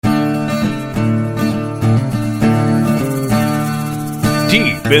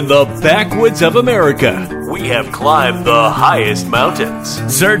In the backwoods of America, we have climbed the highest mountains,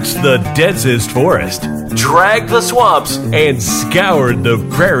 searched the densest forest, dragged the swamps, and scoured the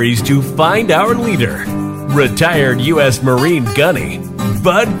prairies to find our leader, retired U.S. Marine gunny,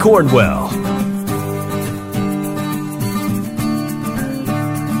 Bud Cornwell.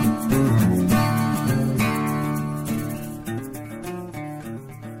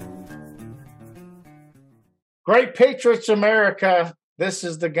 Great Patriots America, this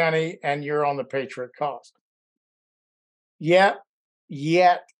is the Gunny, and you're on the Patriot Cause. Yet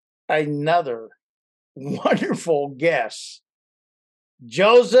another wonderful guest,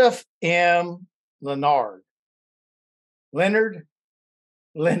 Joseph M. Leonard. Leonard,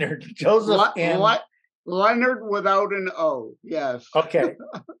 Joseph M. Leonard without an O, yes. Okay,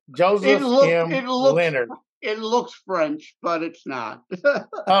 Joseph Leonard. It looks French, but it's not.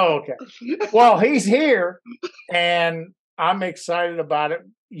 Oh, okay. Well, he's here, and I'm excited about it.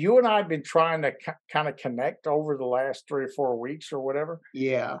 You and I have been trying to kind of connect over the last 3 or 4 weeks or whatever.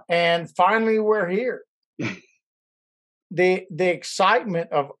 Yeah. And finally, we're here. The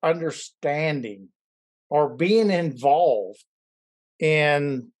excitement of understanding or being involved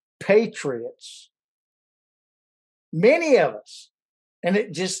in patriots, many of us, and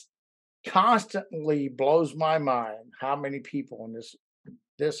it just constantly blows my mind how many people in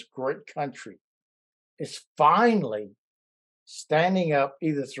this great country is finally standing up,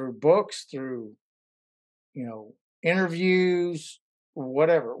 either through books, through interviews,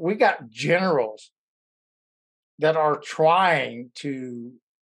 whatever. We got generals that are trying to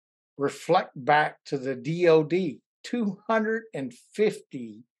reflect back to the DOD.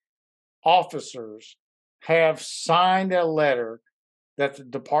 250 officers have signed a letter that the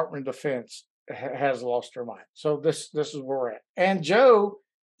Department of Defense has lost their mind. So this is where we're at. And Joe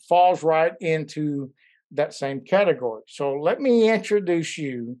falls right into that same category. So let me introduce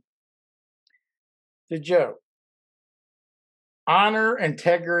you to Joe. Honor,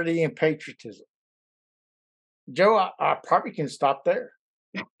 integrity, and patriotism. Joe, I probably can stop there.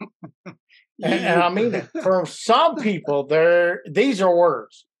 and I mean it. For some people, these are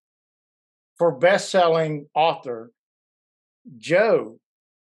words. For best-selling author Joe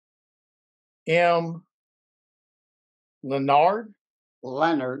M. Leonard.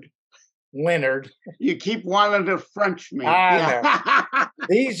 You keep wanting to French me. I know.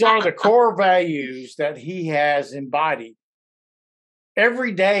 These are the core values that he has embodied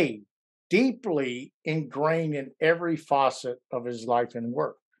every day, deeply ingrained in every facet of his life and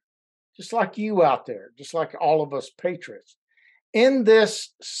work. Just like you out there, just like all of us patriots. In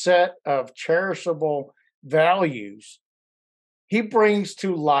this set of cherishable values, he brings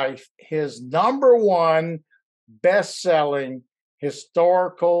to life his #1 best-selling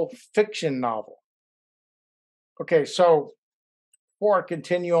historical fiction novel. Okay, so before I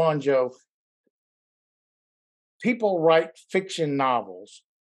continue on, Joe, people write fiction novels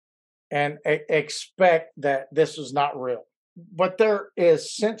and expect that this is not real. But there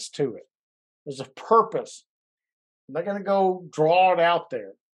is sense to it. There's a purpose. I'm not going to go draw it out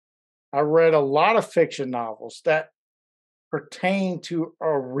there. I read a lot of fiction novels that pertain to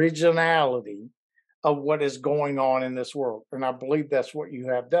originality of what is going on in this world. And I believe that's what you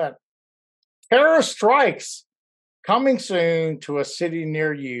have done. Terror Strikes, coming soon to a city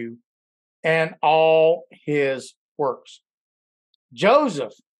near you, and all his works.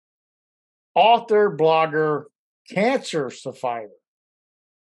 Joseph, author, blogger, cancer survivor,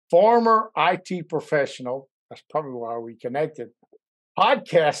 former IT professional, that's probably why we connected,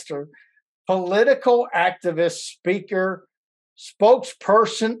 podcaster, political activist, speaker,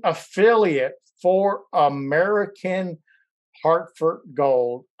 spokesperson, affiliate for American Hartford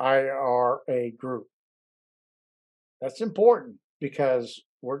Gold IRA Group. That's important because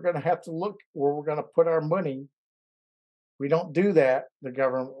we're going to have to look where we're going to put our money. If we don't do that, the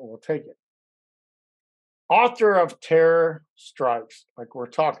government will take it. Author of Terror Strikes, like we're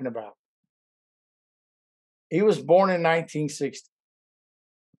talking about. He was born in 1960.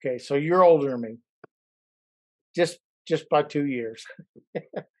 Okay, so you're older than me. Just by 2 years.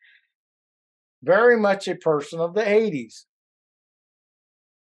 Very much a person of the 80s.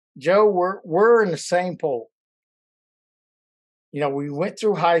 Joe, we're in the same pool. We went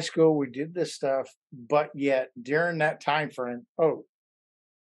through high school, we did this stuff, but yet during that time frame,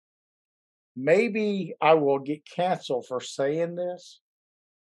 maybe I will get canceled for saying this.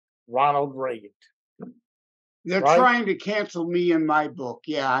 Ronald Reagan. They're trying to cancel me in my book.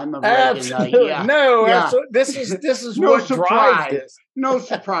 Yeah, I'm a Reaganite. Absolutely. Yeah. No, yeah. Absolutely. This is no what drives this. No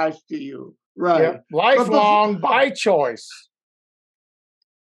surprise to you. Right. Yeah. Lifelong by choice.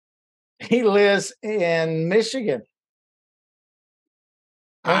 He lives in Michigan.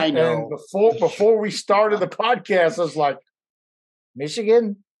 I know. And before we started the podcast, I was like,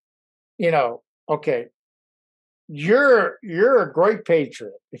 Michigan, okay, you're a great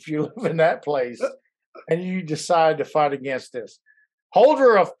patriot if you live in that place and you decide to fight against this.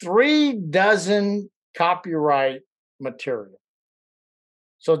 Holder of 36 copyright material.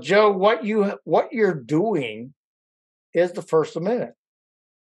 So, Joe, what you're doing is the First Amendment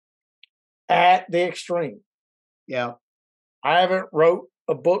at the extreme. Yeah. I haven't wrote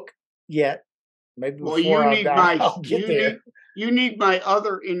a book yet. Maybe before I'll get there. You need my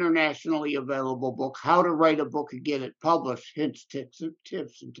other internationally available book, How to Write a Book and Get It Published, Hints, Tips,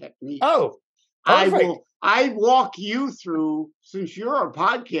 and Techniques. Oh, perfect. I walk you through, since you're a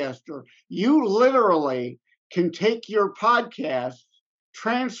podcaster, you literally can take your podcasts,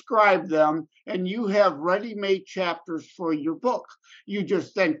 transcribe them, and you have ready-made chapters for your book. You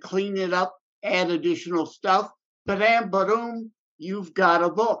just then clean it up, add additional stuff, ba-dam, you've got a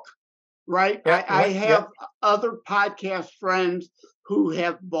book. Right? I have other podcast friends who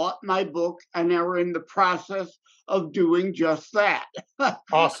have bought my book and are in the process of doing just that.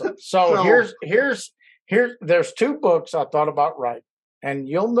 Awesome. So here's there's 2 books I thought about writing, and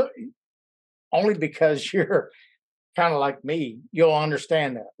you'll know, only because you're kind of like me, you'll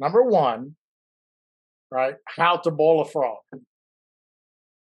understand that. Number 1, right? How to boil a frog.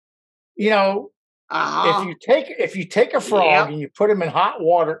 If you take a frog and you put him in hot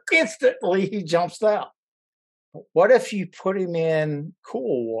water, instantly he jumps out. What if you put him in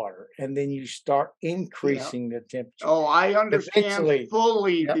cool water and then you start increasing the temperature? Oh, I understand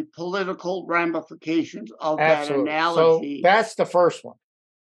fully the political ramifications of that analogy. So that's the first one.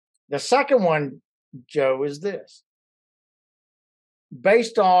 The second one, Joe, is this.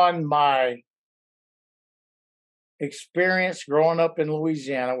 Based on my experience growing up in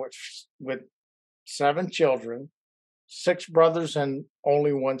Louisiana, with 7 children, 6 brothers, and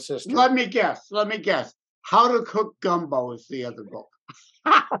only 1 sister. Let me guess. How to Cook Gumbo is the other book.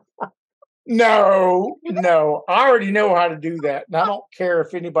 No. I already know how to do that. And I don't care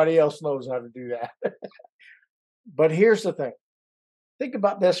if anybody else knows how to do that. But here's the thing. Think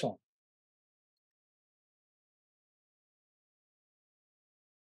about this one.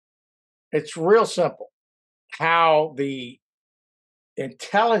 It's real simple how the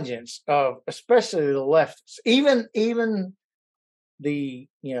intelligence of especially the leftists, even the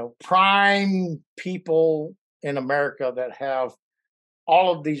prime people in America that have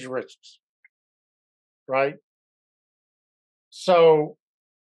all of these riches, right? So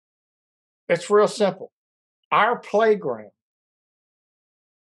it's real simple. Our playground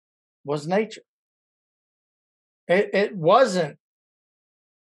was nature. It wasn't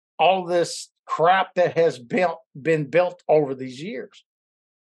all this crap that has been built over these years.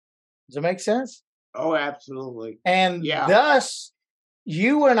 Does it make sense? Oh, absolutely. And thus,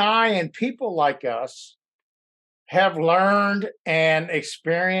 you and I and people like us have learned and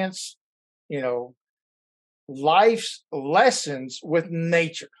experienced, life's lessons with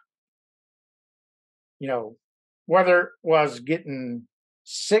nature. Whether it was getting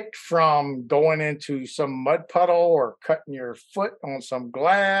sick from going into some mud puddle or cutting your foot on some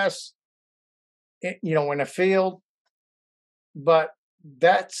glass, in a field. But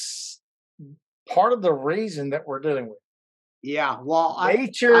that's part of the reason that we're dealing with. Yeah, well,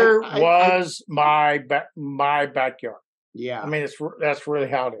 nature was my backyard. Yeah, I mean that's really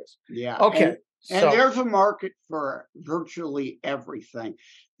how it is. Yeah. Okay. And there's a market for virtually everything.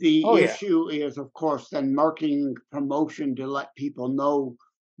 The issue is, of course, then marketing promotion to let people know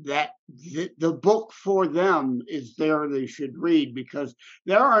that the book for them is there they should read, because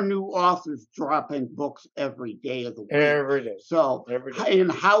there are new authors dropping books every day of the week. Every day. So in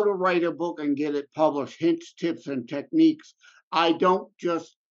How to Write a Book and Get It Published, Hints, Tips, and Techniques, I don't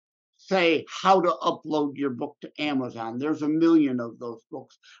just say how to upload your book to Amazon. There's a million of those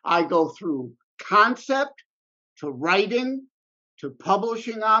books. I go through concept to writing to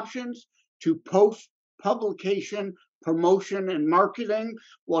publishing options to post-publication promotion and marketing,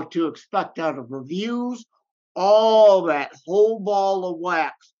 what to expect out of reviews, all that whole ball of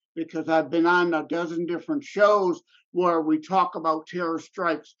wax, because I've been on a dozen different shows where we talk about terror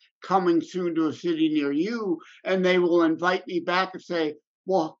strikes coming soon to a city near you, and they will invite me back and say,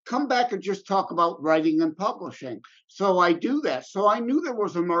 well, come back and just talk about writing and publishing. So I do that. So I knew there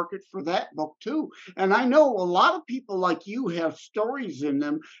was a market for that book too. And I know a lot of people like you have stories in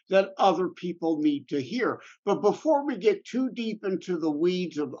them that other people need to hear. But before we get too deep into the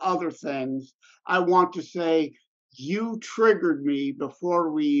weeds of other things, I want to say you triggered me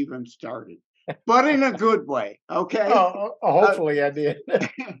before we even started. But in a good way, okay? Hopefully I did.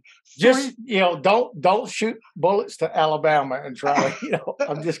 Just, don't shoot bullets to Alabama and try to,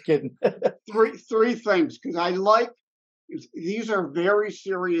 I'm just kidding. three things, because these are very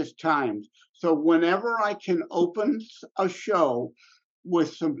serious times. So whenever I can open a show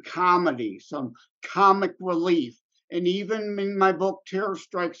with some comedy, some comic relief, and even in my book, Terror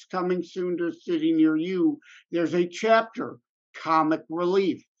Strikes Coming Soon to a City Near You, there's a chapter, Comic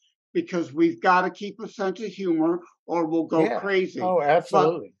Relief, because we've got to keep a sense of humor or we'll go crazy. Oh,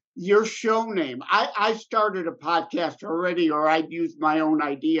 absolutely. But your show name, I started a podcast already, or I'd use my own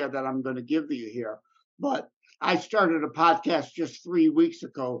idea that I'm going to give you here. But I started a podcast just 3 weeks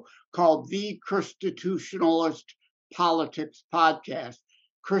ago called The Christitutionalist Politics Podcast.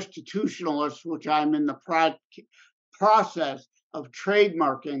 Christitutionalist, which I'm in the process of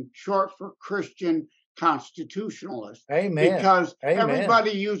trademarking, short for Christian constitutionalist. Amen. Because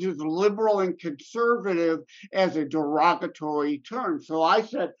everybody uses liberal and conservative as a derogatory term. So I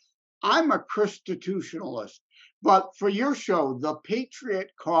said, I'm a Christitutionalist. But for your show, The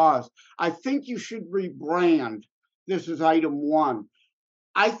Patriot Cause, I think you should rebrand. This is item 1.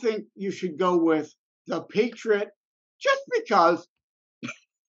 I think you should go with The Patriot just because.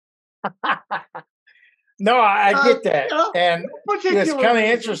 No, I get that. And it's kind of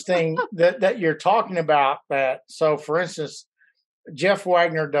interesting that you're talking about that. So, for instance, Jeff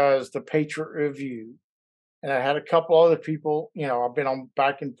Wagner does the Patriot Review. And I had a couple other people, I've been on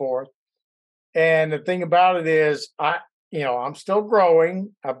back and forth. And the thing about it is, I'm still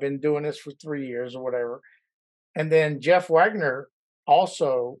growing. I've been doing this for 3 years or whatever. And then Jeff Wagner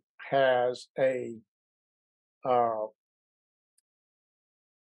also has a,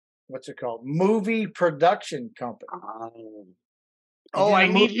 what's it called? Movie production company. I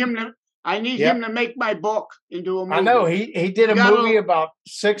need him to make my book into a movie. I know he did a movie about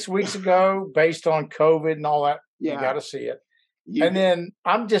 6 weeks ago based on COVID and all that. Yeah. You got to see it. And then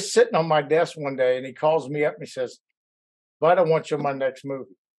I'm just sitting on my desk one day and he calls me up and he says, "Bud, I want you in my next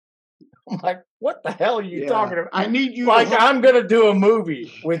movie." I'm like, what the hell are you talking about? I need you. I'm going to do a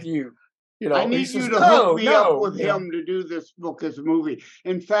movie with you. I need you to hook me up with him to do this book as a movie.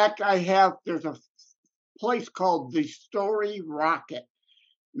 In fact, there's a place called The Story Rocket.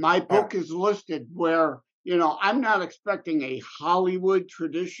 My book is listed where, I'm not expecting a Hollywood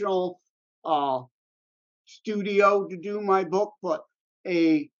traditional studio to do my book, but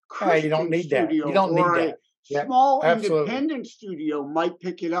a Christian you don't need studio that. You don't need that. Small independent studio might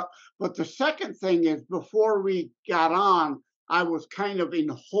pick it up. But the second thing is, before we got on, I was kind of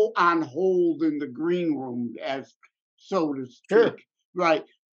on hold in the green room, as so to speak. Sure. Right.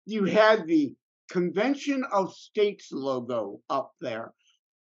 You had the Convention of States logo up there.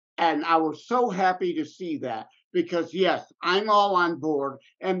 And I was so happy to see that because, yes, I'm all on board.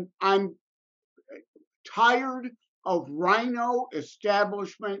 And I'm tired of rhino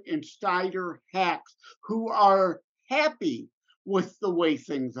establishment insider hacks who are happy with the way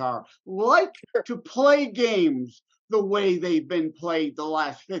things are, like to play games the way they've been played the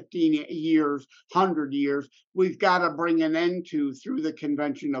last 15 years, 100 years. We've got to bring an end to, through the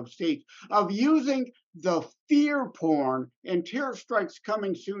Convention of States, of using the fear porn. And Terror Strikes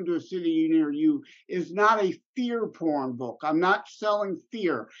Coming Soon to a City Near You is not a fear porn book. I'm not selling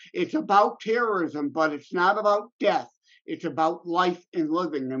fear. It's about terrorism, but it's not about death. It's about life and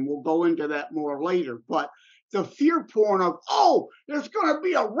living, and we'll go into that more later. But the fear porn of, there's going to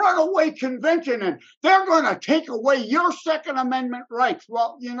be a runaway convention and they're going to take away your Second Amendment rights.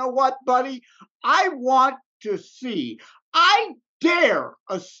 Well, you know what, buddy? I want to see, I dare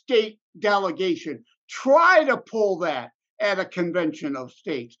a state delegation try to pull that at a convention of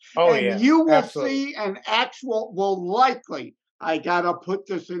states. You will see an actual, likely, I got to put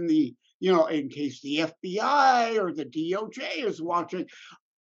this in the, in case the FBI or the DOJ is watching,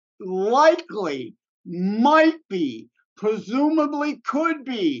 likely might be, presumably could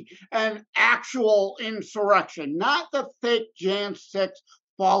be an actual insurrection, not the fake Jan 6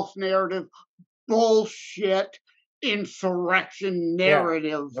 false narrative bullshit insurrection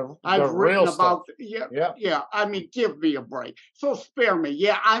narrative I've written about. I mean, give me a break. So spare me.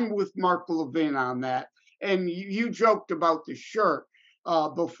 Yeah, I'm with Mark Levin on that. And you joked about the shirt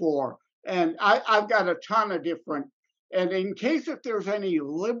before, and I've got a ton of different. And in case if there's any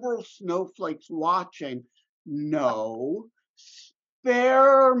liberal snowflakes watching, no,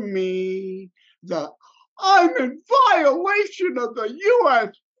 spare me I'm in violation of the U.S.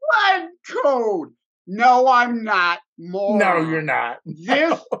 flag code. No, I'm not. Moron. No, you're not.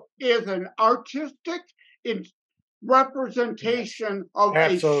 This is an artistic representation of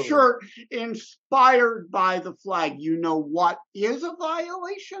a shirt inspired by the flag. You know what is a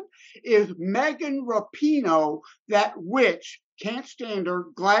violation? Is Megan Rapinoe, that witch, can't stand her.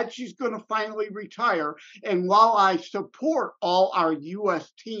 Glad she's going to finally retire. And while I support all our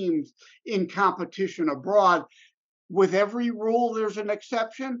U.S. teams in competition abroad, with every rule, there's an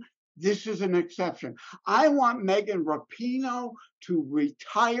exception. This is an exception. I want Megan Rapinoe to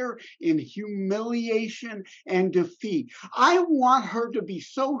retire in humiliation and defeat. I want her to be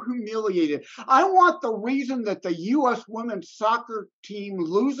so humiliated. I want the reason that the U.S. women's soccer team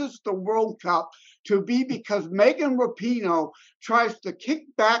loses the World Cup to be because Megan Rapinoe tries to kick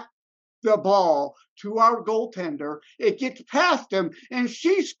back the ball to our goaltender. It gets past him, and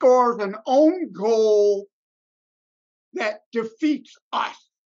she scores an own goal that defeats us.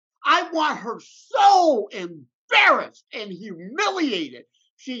 I want her so embarrassed and humiliated.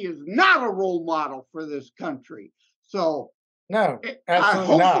 She is not a role model for this country. So no,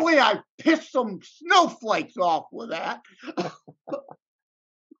 absolutely hopefully not. I pissed some snowflakes off with that.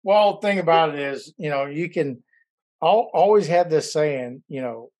 Well, the thing about it is, you can always have this saying,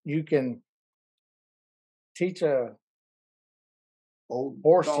 you can teach a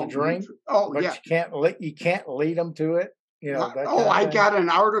horse to drink, but you can't lead them to it. I got an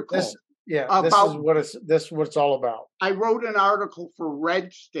article. This is what it's all about. I wrote an article for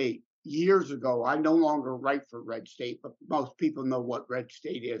Red State years ago. I no longer write for Red State, but most people know what Red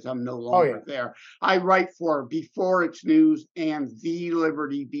State is. I'm no longer there. I write for Before It's News and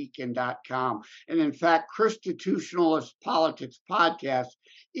TheLibertyBeacon.com. And in fact, Constitutionalist Politics Podcast,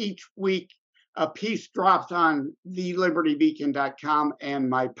 each week a piece drops on TheLibertyBeacon.com, and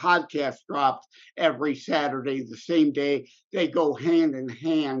my podcast drops every Saturday, the same day. They go hand in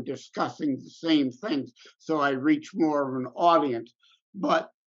hand discussing the same things, so I reach more of an audience. But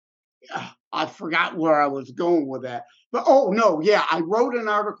I forgot where I was going with that. But I wrote an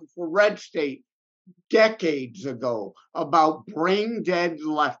article for Red State decades ago about brain dead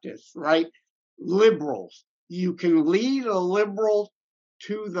leftists, right? Liberals. You can lead a liberal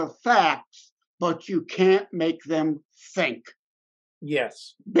to the facts, but you can't make them think.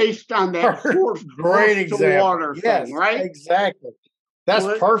 Yes. Based on that horse great example. Water thing, right? Exactly. That's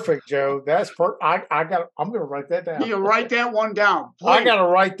perfect, Joe. That's perfect. I'm going to write that down. You write that one down. Please. I got to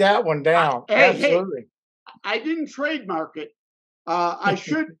write that one down. Absolutely. I didn't trademark it. I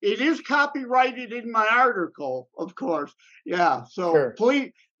should. It is copyrighted in my article, of course. Yeah. So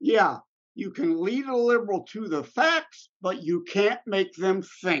please, you can lead a liberal to the facts, but you can't make them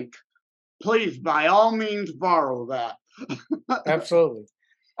think. Please, by all means, borrow that. Absolutely.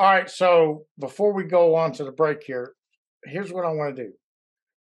 All right. So before we go on to the break here, here's what I want to do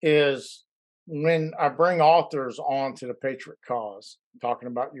is when I bring authors on to the Patriot Cause, talking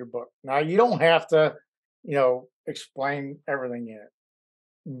about your book. Now, you don't have to, explain everything in it.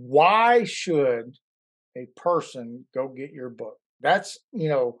 Why should a person go get your book? That's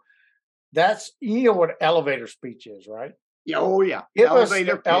what elevator speech is, right? Oh, yeah. Give us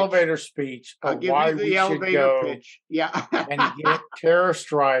the elevator speech of why we should go pitch. Yeah. and get Terror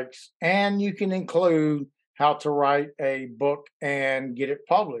Strikes. And you can include how to write a book and get it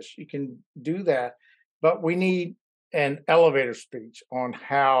published. You can do that. But we need an elevator speech on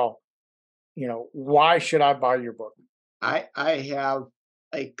how, why should I buy your book? I have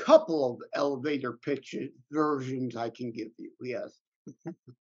a couple of elevator pitch versions I can give you. Yes.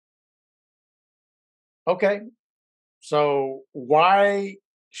 Okay. So why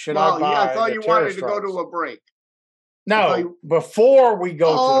should I buy? I thought you wanted to go to a break. No, before we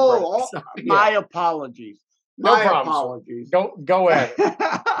go to the break. My apologies. My apologies. Go ahead.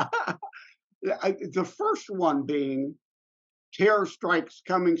 The first one being Terror Strikes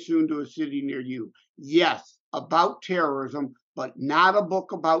Coming Soon to a City Near You. Yes, about terrorism, but not a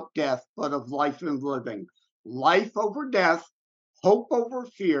book about death, but of life and living. Life over death, hope over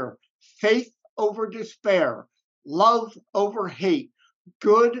fear, faith over despair, love over hate,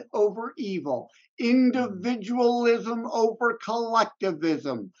 good over evil, individualism over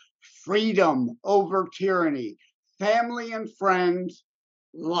collectivism, freedom over tyranny, family and friends,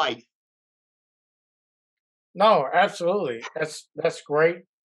 life. No, absolutely. That's great.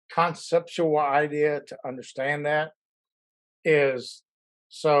 Conceptual idea to understand that is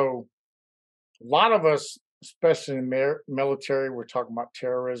so a lot of us, especially in the military, we're talking about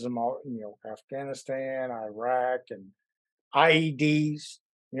terrorism, Afghanistan, Iraq, and IEDs.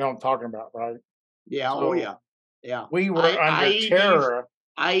 You know what I'm talking about, right? Yeah. So yeah. We were under terror.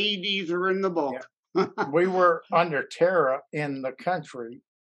 IEDs are in the book. Yeah. We were under terror in the country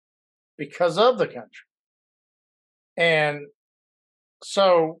because of the country. And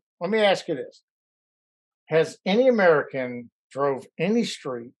so let me ask you this. Has any American drove any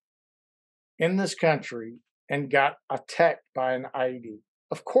street in this country and got attacked by an IED?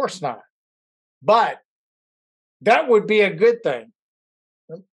 Of course not. But That would be a good thing.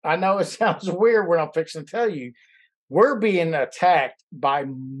 I know it sounds weird when I'm fixing to tell you. We're being attacked by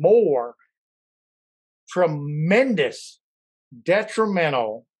more tremendous,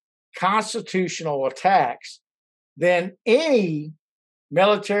 detrimental, constitutional attacks than any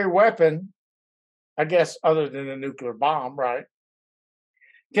military weapon, I guess, other than a nuclear bomb, right,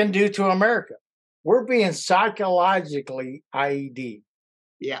 can do to America. We're being psychologically IED.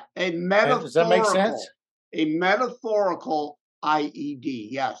 Yeah, a Does that make sense? A metaphorical IED,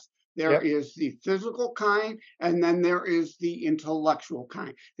 yes. There is the physical kind, and then there is the intellectual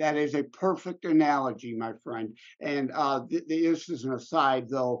kind. That is a perfect analogy, my friend. And this is an aside,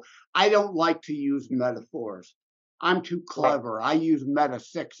 though. I don't like to use metaphors. I'm too clever. I use meta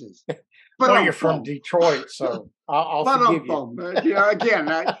sixes. But well, you're from Detroit, so I'll forgive you. Again,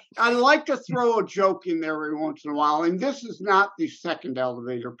 I like to throw a joke in there every once in a while. And this is not the second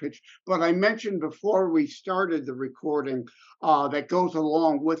elevator pitch, but I mentioned before we started the recording that goes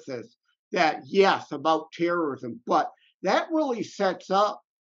along with this, that yes, about terrorism, but that really sets up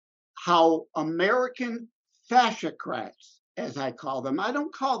how American fascocrats, as I call them, I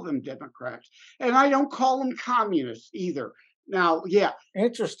don't call them Democrats, and I don't call them communists either. Now, yeah.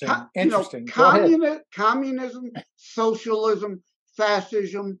 Interesting. Communism, socialism,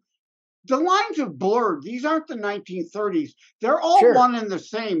 fascism, the lines are blurred. These aren't the 1930s. They're all one and the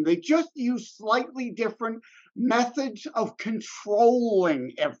same. They just use slightly different methods of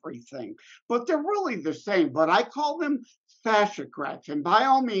controlling everything, but they're really the same. But I call them fascocrats, and by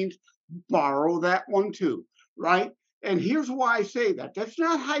all means, borrow that one too, right? And here's why I say that. That's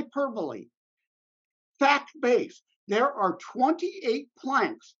not hyperbole. Fact-based. There are 28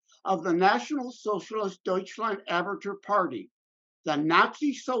 planks of the National Socialist Deutschland Arbeiter Party, the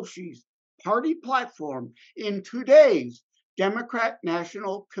Nazi Socialist Party platform, in today's Democrat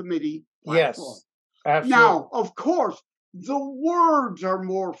National Committee platform. Yes, absolutely. Now, of course, the words are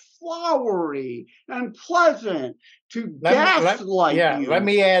more flowery and pleasant to gaslight you. Let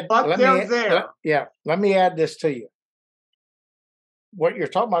me add. But they're there. Let me add this to you. What you're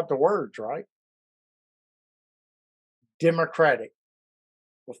talking about, the words, right? Democratic.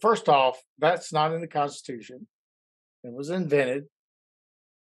 Well, first off, that's not in the Constitution. It was invented.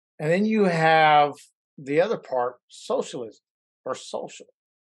 And then you have the other part, socialism or social.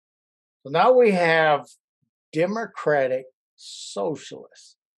 So now we have democratic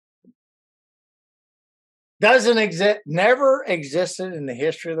socialists. Doesn't exist, never existed in the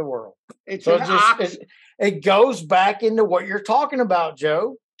history of the world. It goes back into what you're talking about,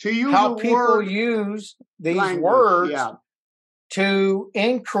 Joe. To use how people use these words to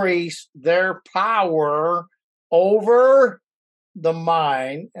increase their power over the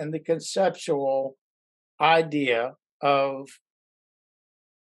mind and the conceptual idea of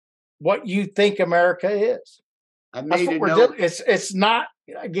what you think America is. That's what we're doing. It's not,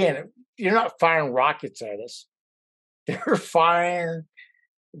 again, you're not firing rockets at us. They're firing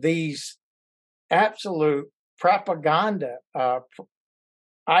these absolute propaganda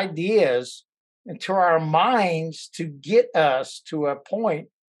ideas into our minds to get us to a point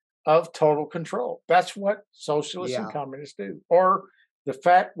of total control. That's what socialists and communists do. Or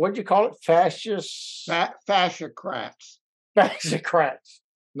what'd you call it? Fascists? Fascocrats. Fascocrats.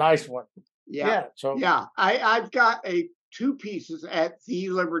 Nice one. I've got two pieces at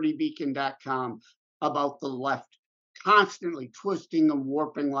thelibertybeacon.com about the left constantly twisting and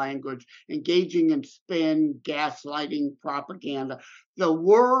warping language, engaging in spin, gaslighting, propaganda. The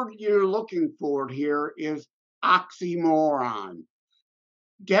word you're looking for here is oxymoron.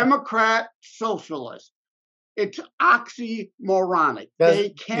 Democrat, socialist. It's oxymoronic. They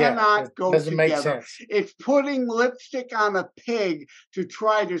cannot go together. Make sense. It's putting lipstick on a pig to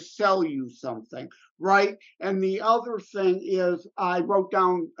try to sell you something, right? And the other thing is, I wrote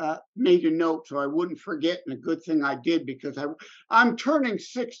down, made a note so I wouldn't forget, and a good thing I did, because I'm turning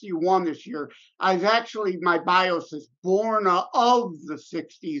 61 this year. My bio says born of the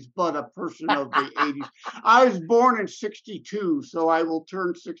 60s, but a person of the 80s. I was born in 62, so I will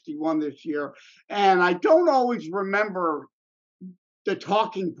turn 61 this year. And I don't always remember the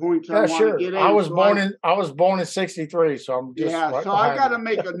talking points I want to get in. I was born in 63, so I'm just so I got to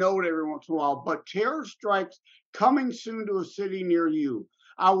make a note every once in a while. But terror strikes coming soon to a city near you.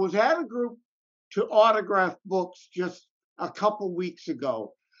 I was at a group to autograph books just a couple weeks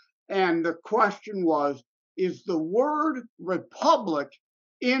ago, and the question was, is the word republic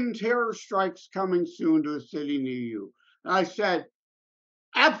in terror strikes coming soon to a city near you? And I said,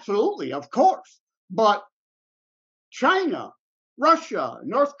 absolutely, of course. But China, Russia,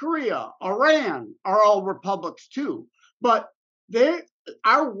 North Korea, Iran are all republics too. But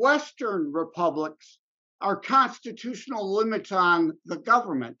our Western republics are constitutional limits on the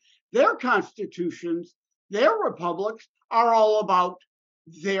government. Their constitutions, their republics are all about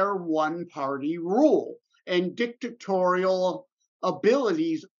their one-party rule and dictatorial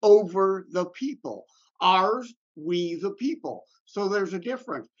abilities over the people. Ours, we the people. So there's a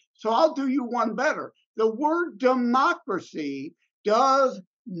difference. So I'll do you one better. The word democracy does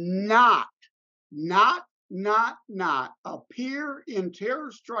not appear in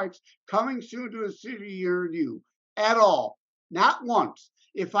Terror Strikes Coming Soon to a City Near You at all. Not once.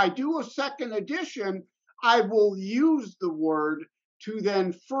 If I do a second edition, I will use the word to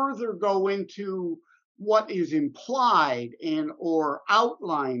then further go into what is implied and or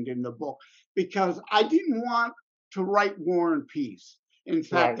outlined in the book, because I didn't want to write War and Peace. In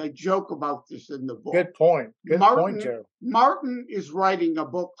fact, Right. I joke about this in the book. Good point. Good point, Joe. Martin is writing a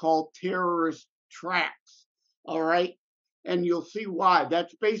book called Terrorist Tracks, all right? And you'll see why.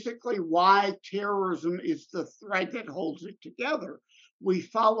 That's basically why terrorism is the thread that holds it together. We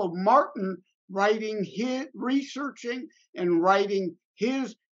follow Martin researching and writing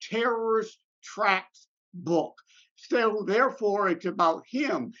his Terrorist Tracks book. So therefore, it's about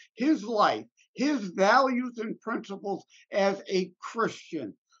him, his life, his values and principles as a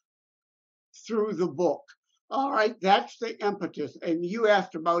Christian through the book. All right, that's the impetus. And you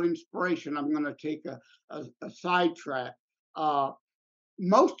asked about inspiration. I'm going to take a sidetrack.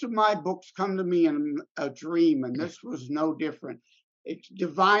 Most of my books come to me in a dream, and this was no different. It's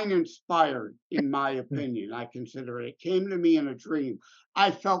divine inspired, in my opinion. I consider it. It came to me in a dream.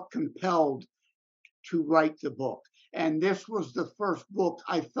 I felt compelled to write the book. And this was the first book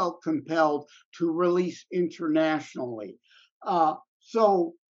I felt compelled to release internationally.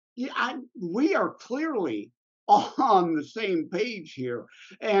 So we are clearly on the same page here.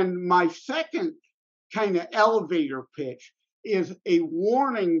 And my second kind of elevator pitch is a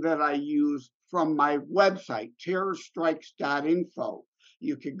warning that I use from my website, terrorstrikes.info.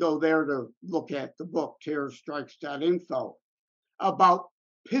 You could go there to look at the book, terrorstrikes.info, about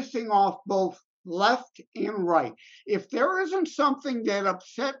pissing off both left and right. If there isn't something that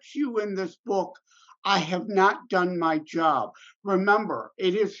upsets you in this book, I have not done my job. Remember,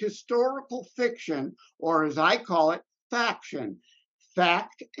 it is historical fiction, or as I call it, faction.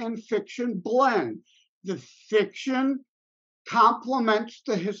 Fact and fiction blend. The fiction complements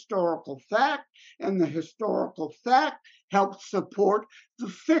the historical fact, and the historical fact helps support the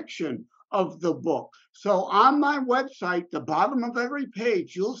fiction of the book. So on my website, the bottom of every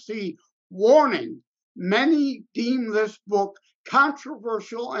page, you'll see warning. Many deem this book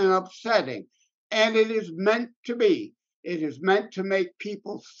controversial and upsetting, and it is meant to be. It is meant to make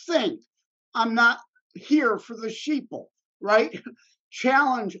people think. I'm not here for the sheeple, right?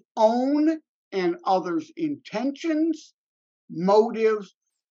 Challenge own and others' intentions, motives,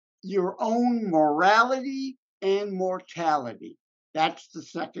 your own morality and mortality. That's the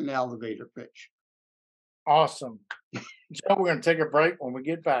second elevator pitch. Awesome. Joe, we're going to take a break. When we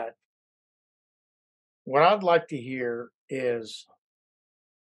get back, what I'd like to hear is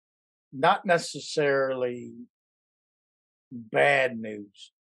not necessarily bad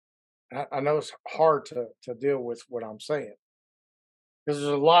news. I know it's hard to deal with what I'm saying, because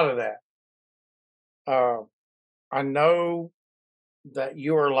there's a lot of that. I know that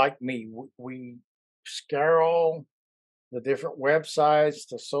you are like me. We scour the different websites,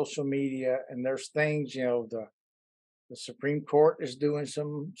 the social media, and there's things, the Supreme Court is doing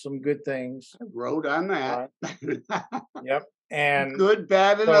some good things. I wrote on that. Right. Yep. And good,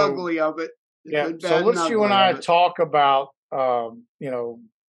 bad, and ugly of it. Yeah. So let's you and I talk about kind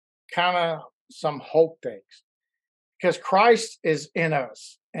of some hope things, because Christ is in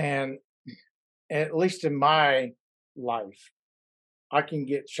us, and at least in my life, I can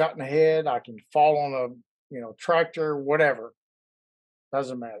get shot in the head, I can fall on a tractor, whatever,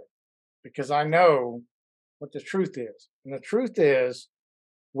 doesn't matter, because I know what the truth is. And the truth is,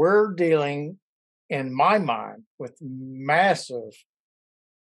 we're dealing, in my mind, with massive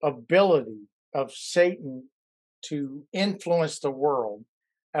ability of Satan to influence the world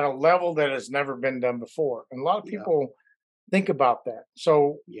at a level that has never been done before. And a lot of people think about that.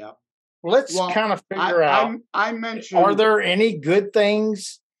 So let's kind of figure out, I mentioned, are there any good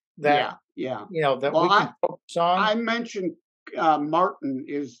things that that we can focus on? I mentioned Martin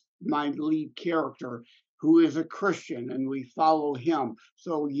is my lead character, who is a Christian, and we follow him.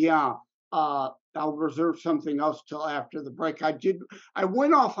 So I'll reserve something else till after the break. I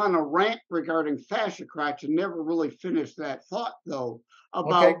went off on a rant regarding fascocrats and never really finished that thought, though,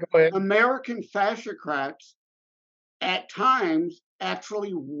 about American fascocrats at times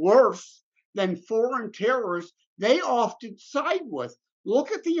actually worse than foreign terrorists they often side with.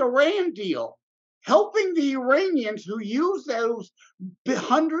 Look at the Iran deal. helping the Iranians who use those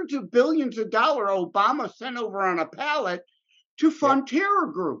hundreds of billions of dollars Obama sent over on a pallet to fund terror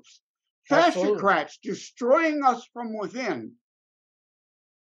groups, fascocrats, destroying us from within.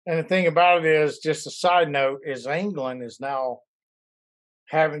 And the thing about it is, just a side note, is England is now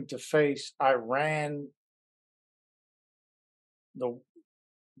having to face Iran,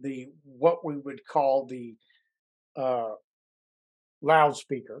 the what we would call the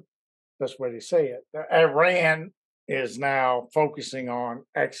loudspeaker. That's the way they say it. Iran is now focusing on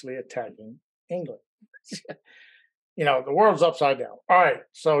actually attacking England. You know, the world's upside down. All right.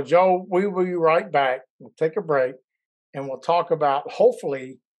 So, Joe, we will be right back. We'll take a break and we'll talk about,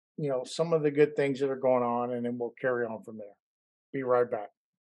 hopefully, you know, some of the good things that are going on, and then we'll carry on from there. Be right back.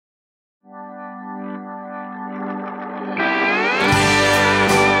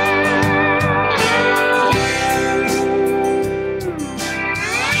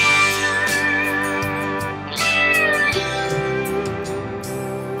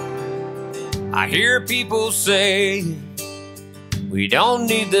 I hear people say we don't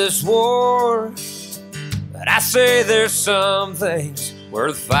need this war, but I say there's some things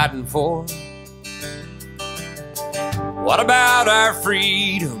worth fighting for. What about our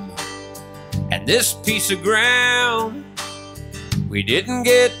freedom and this piece of ground? We didn't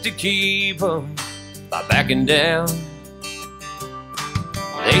get to keep them by backing down.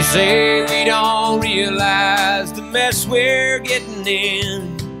 They say we don't realize the mess we're getting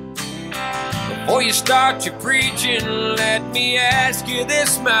in. Before you start your preaching, let me ask you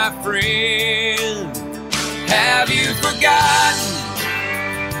this, my friend. Have you forgotten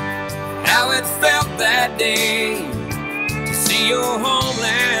how it felt that day to see your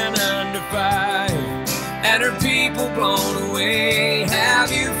homeland under fire and her people blown away?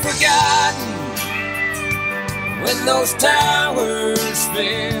 Have you forgotten when those towers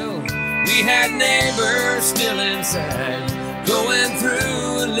fell? We had neighbors still inside, going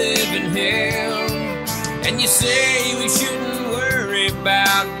through a living hell. And you say we shouldn't worry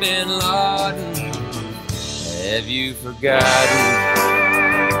about Bin Laden. Have you forgotten?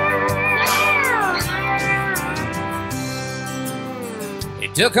 They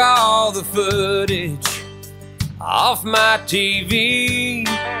took all the footage off my TV,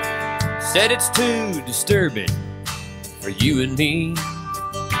 said it's too disturbing for you and me.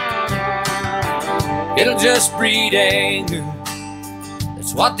 It'll just breed anger,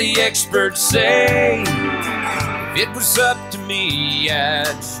 that's what the experts say. If it was up to me,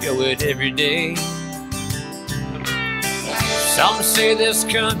 I'd show it every day. Some say this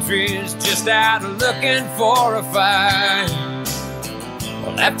country's just out looking for a fight.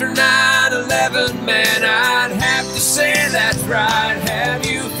 Well, after 9/11, man, I'd have to say that's right. Have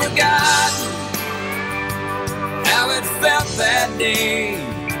you forgotten how it felt that day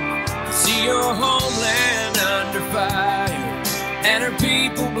to see your homeland under fire and her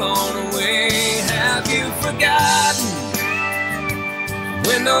people blown away? Have you forgotten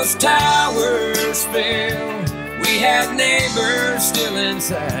when those towers fell? We had neighbors still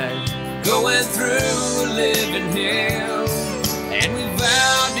inside, going through a living hell. And we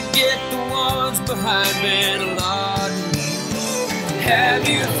vowed to get the ones behind Bin Laden. Have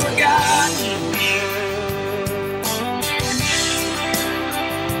you forgotten?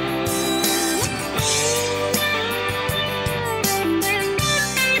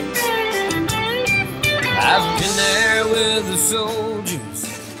 I've been there with the soldiers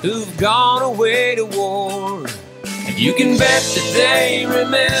who've gone away to war, and you can bet that they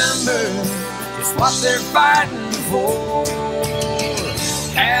remember just what they're fighting for.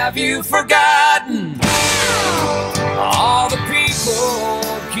 Have you forgotten all the people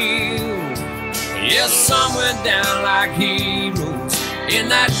killed? Yes, some went down like heroes in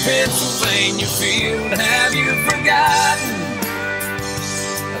that Pennsylvania field. Have you forgotten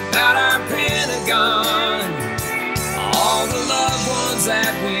about our Pentagon, all the loved ones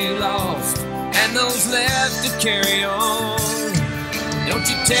that we lost, and those left to carry on? Don't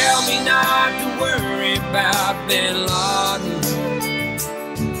you tell me not to worry about Bin Laden.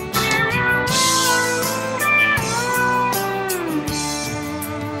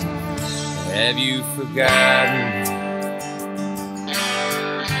 Have you forgotten?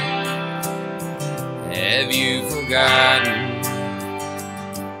 Have you forgotten?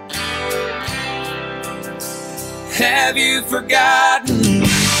 Have you forgotten?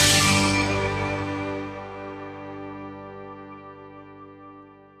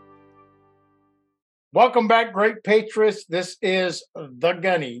 Welcome back, great patriots. This is The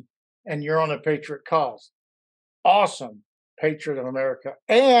Gunny, and you're on a Patriot Cause. Awesome patriot of America,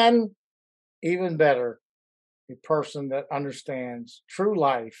 and even better, a person that understands true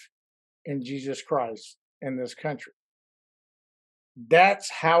life in Jesus Christ in this country. That's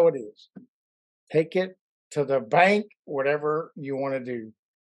how it is. Take it to the bank, whatever you want to do.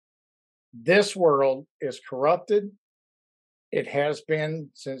 This world is corrupted. It has been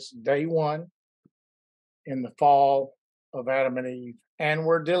since day one in the fall of Adam and Eve, and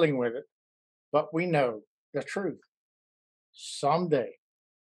we're dealing with it. But we know the truth. Someday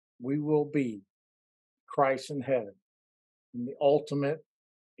we will be Christ in heaven, in the ultimate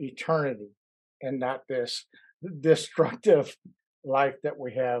eternity, and not this destructive life that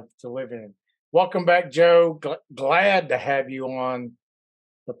we have to live in. Welcome back, Joe. Glad to have you on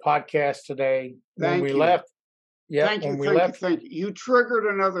the podcast today. Thank you. Left, yeah, thank you. You triggered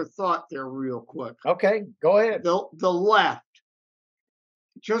another thought there real quick. Okay, go ahead. The left,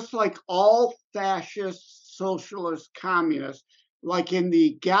 just like all fascist, socialist, communists, like in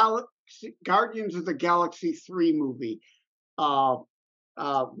the Guardians of the Galaxy 3 movie,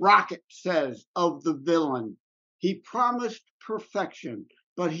 Rocket says of the villain, he promised perfection,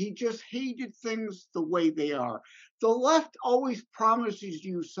 but he just hated things the way they are. The left always promises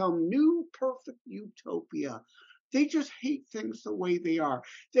you some new perfect utopia. They just hate things the way they are.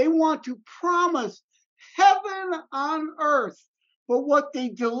 They want to promise heaven on earth, but what they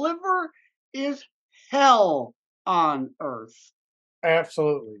deliver is hell on earth.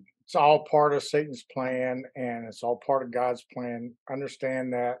 Absolutely. It's all part of Satan's plan, and it's all part of God's plan.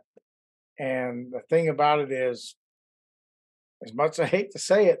 Understand that. And the thing about it is, as much as I hate to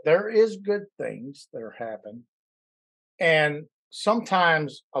say it, there is good things that are happening. And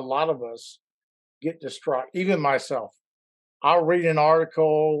sometimes a lot of us get distraught, even myself. I'll read an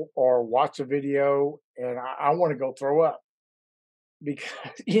article or watch a video and I want to go throw up because,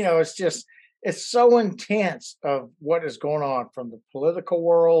 it's so intense of what is going on from the political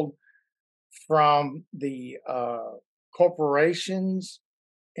world, from the corporations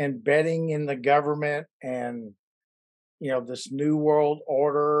embedding in the government and, this new world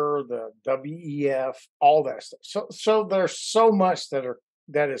order, the WEF, all that stuff. So there's so much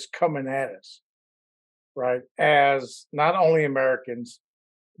that is coming at us, right? As not only Americans,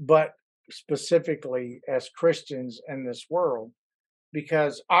 but specifically as Christians in this world,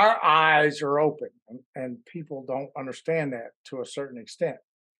 because our eyes are open and people don't understand that to a certain extent.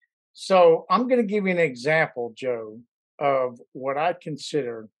 So I'm going to give you an example, Joe, of what I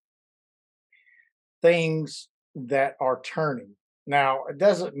consider things that are turning. Now, it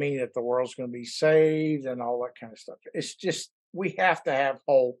doesn't mean that the world's going to be saved and all that kind of stuff. It's just we have to have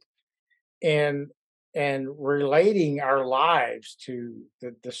hope and relating our lives to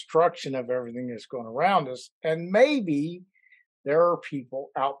the destruction of everything that's going around us. And maybe there are people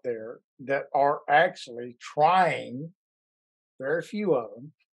out there that are actually trying, very few of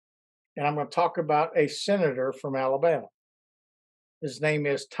them, and I'm going to talk about a senator from Alabama. His name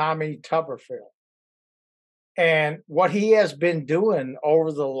is Tommy Tuberville. And what he has been doing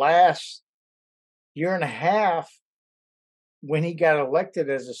over the last year and a half, when he got elected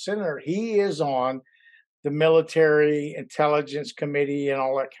as a senator, he is on the Military Intelligence Committee and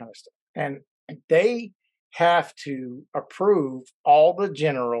all that kind of stuff. And they have to approve all the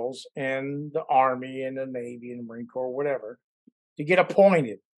generals in the Army and the Navy and the Marine Corps, whatever, to get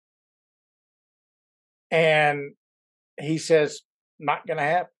appointed. And he says, not going to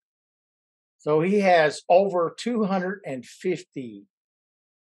happen. So he has over 250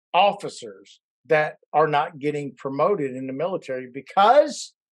 officers that are not getting promoted in the military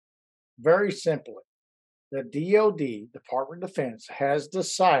because, very simply, the DOD, Department of Defense, has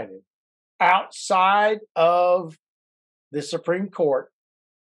decided outside of the Supreme Court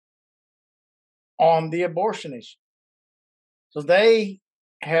on the abortion issue. So they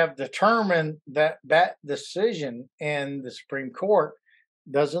have determined that decision in the Supreme Court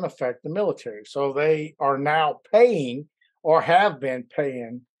doesn't affect the military. So they are now paying or have been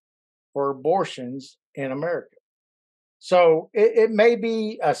paying for abortions in America. So it may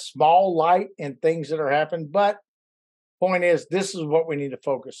be a small light in things that are happening, but point is, this is what we need to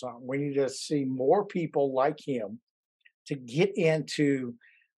focus on. We need to see more people like him to get into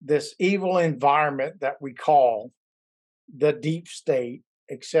this evil environment that we call the deep state,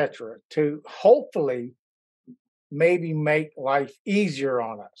 etc., to hopefully maybe make life easier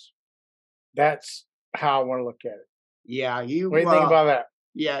on us. That's how I want to look at it. Yeah, what do you think about that?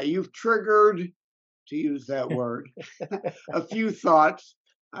 Yeah, you've triggered, to use that word, a few thoughts.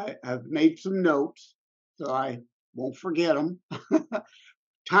 I've made some notes, so I won't forget them.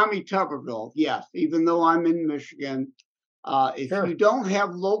 Tommy Tuberville, yes, even though I'm in Michigan, if Sure. you don't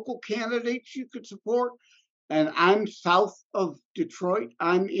have local candidates you could support, and I'm south of Detroit,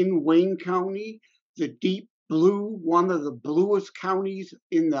 I'm in Wayne County, the deep one of the bluest counties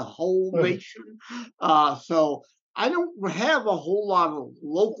in the whole nation. So I don't have a whole lot of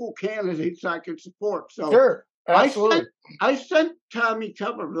local candidates I can support. So sure, absolutely. I sent Tommy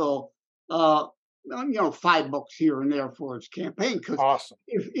Tuberville, $5 here and there for his campaign, because awesome.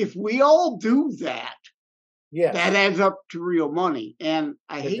 if we all do that, yes, that adds up to real money. And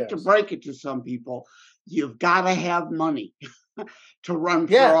I hate to break it to some people, you've got to have money to run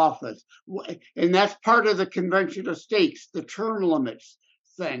for office. And that's part of the Convention of States, the term limits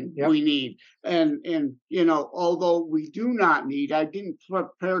thing we need. And although we do not need, I didn't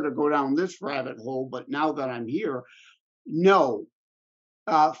prepare to go down this rabbit hole, but now that I'm here, no.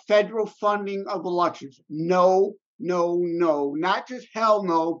 Federal funding of elections. No, not just hell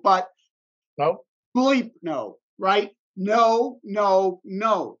no, but bleep no, right? No.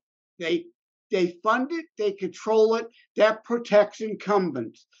 They fund it, they control it, that protects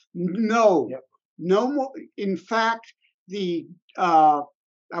incumbents. No more. In fact, I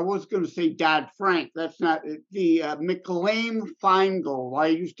was going to say Dodd-Frank, that's not the McLean-Feingold. I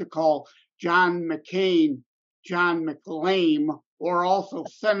used to call John McCain John McLean, or also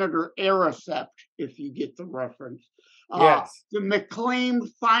Senator Aricept, if you get the reference. Yes. The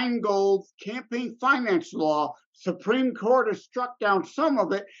McLean-Feingold campaign finance law, Supreme Court has struck down some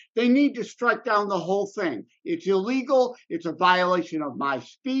of it. They need to strike down the whole thing. It's illegal. It's a violation of my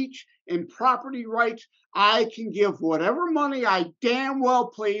speech and property rights. I can give whatever money I damn well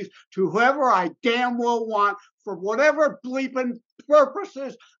please to whoever I damn well want for whatever bleeping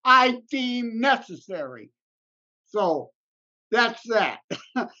purposes I deem necessary. So that's that.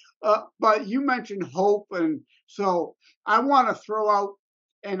 But you mentioned hope, and so I want to throw out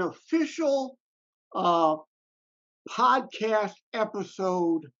an official podcast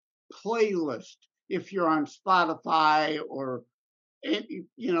episode playlist if you're on Spotify or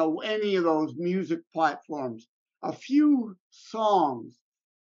any of those music platforms. A few songs,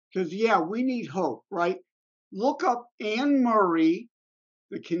 because we need hope, right? Look up Anne Murray,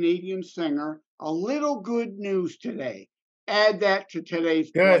 the Canadian singer, A Little Good News Today. Add that to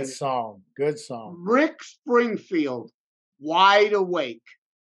today's good playlist. Good song. Rick Springfield, Wide Awake.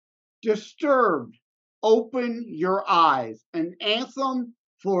 Disturbed, Open Your Eyes. An anthem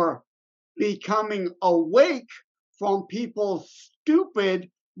for becoming awake from people's stupid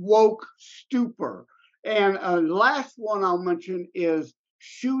woke stupor. And last one I'll mention is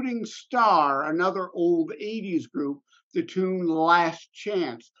Shooting Star, another old 80s group, the tune Last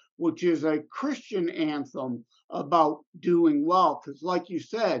Chance, which is a Christian anthem about doing well. Because like you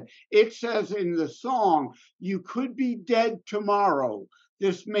said, it says in the song, you could be dead tomorrow.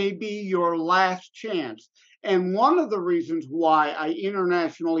 This may be your last chance. And one of the reasons why I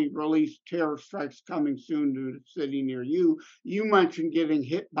internationally released Terror Strikes Coming Soon to a City Near You, you mentioned getting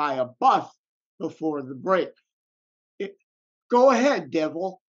hit by a bus before the break. Go ahead,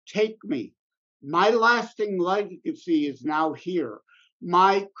 devil, take me. My lasting legacy is now here.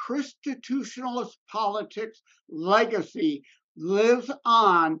 My Christitutionalist politics legacy lives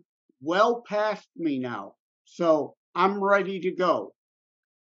on well past me now. So I'm ready to go.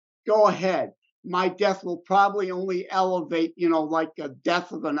 Go ahead. My death will probably only elevate, like a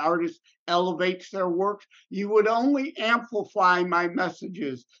death of an artist elevates their works. You would only amplify my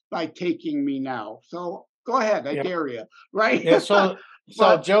messages by taking me now. So go ahead. I dare you. Right? Yeah. So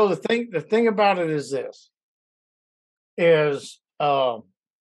Joe, the thing about it is this: is if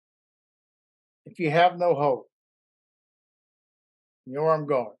you have no hope, you know where I'm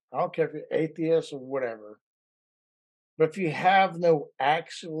going. I don't care if you're atheist or whatever, but if you have no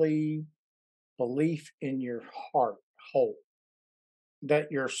actually belief in your heart, hope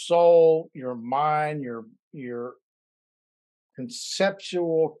that your soul, your mind, your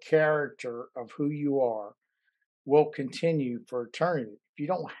conceptual character of who you are will continue for eternity. If you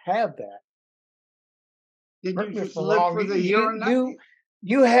don't have that, then you just live for the here and now.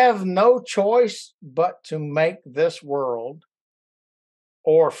 You have no choice but to make this world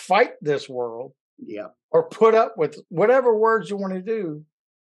or fight this world, or put up with whatever words you want to do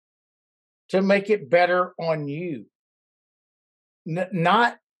to make it better on you.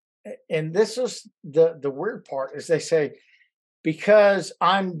 Not, and this is the weird part, is they say, because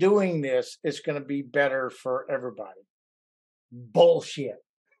I'm doing this, it's going to be better for everybody. Bullshit.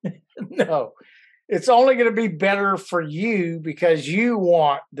 No, it's only going to be better for you because you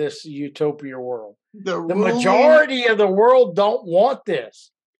want this utopia world. The majority of the world don't want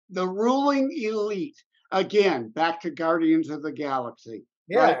this. The ruling elite, again, back to Guardians of the Galaxy.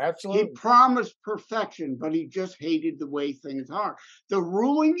 Yeah, right? Absolutely. He promised perfection, but he just hated the way things are. The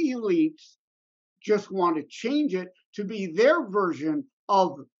ruling elites just want to change it to be their version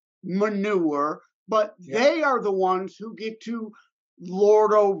of manure, but they are the ones who get to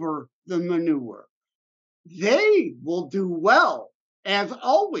lord over the manure. They will do well, as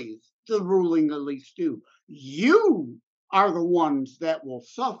always, the ruling elites do. You are the ones that will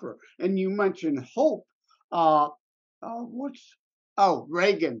suffer. And you mentioned hope.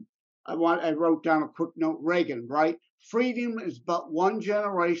 Reagan. I wrote down a quick note. Reagan, right? Freedom is but one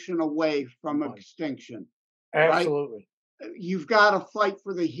generation away from extinction. Absolutely. Right? You've got to fight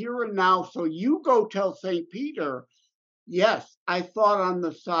for the here and now. So you go tell St. Peter, yes, I thought on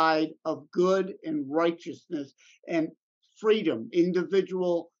the side of good and righteousness and freedom,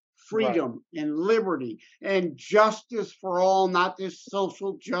 individual freedom and liberty and justice for all, not this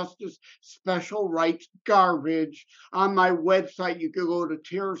social justice, special rights garbage. On my website, you can go to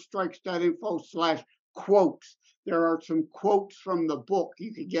terrorstrikes.info/quotes. There are some quotes from the book.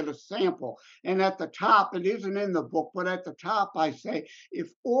 You could get a sample. And at the top, it isn't in the book, but at the top I say,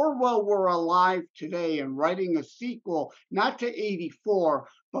 if Orwell were alive today and writing a sequel, not to 84,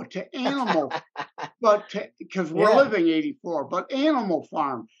 but to Animal, because we're living 84, but Animal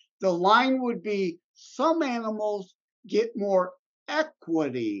Farm, the line would be, some animals get more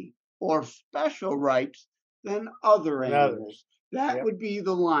equity or special rights than other animals. That would be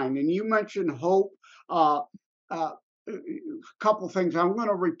the line. And you mentioned hope. A couple things. I'm going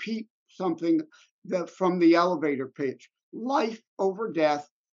to repeat something that from the elevator pitch. Life over death,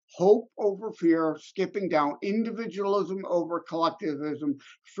 hope over fear, skipping down, individualism over collectivism,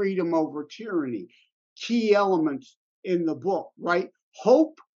 freedom over tyranny. Key elements in the book, right?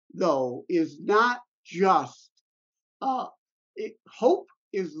 Hope, though, is not just, hope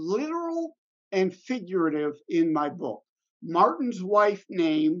is literal and figurative in my book. Martin's wife's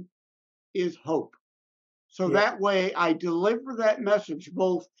name is Hope. So that way I deliver that message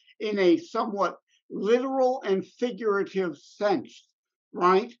both in a somewhat literal and figurative sense,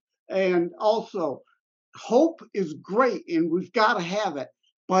 right? And also, hope is great and we've got to have it,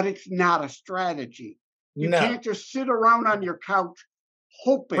 but it's not a strategy. You can't just sit around on your couch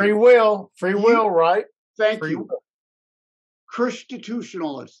hoping. Free will, right? Thank you. Will.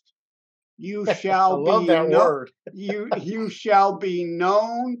 Christitutionalist. You shall I love that word. you shall be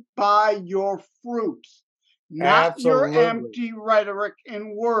known by your fruits. Not your empty rhetoric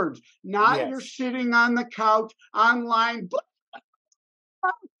and words, not your sitting on the couch online,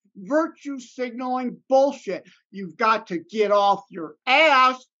 virtue signaling bullshit. You've got to get off your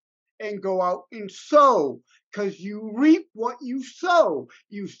ass and go out and sow, because you reap what you sow.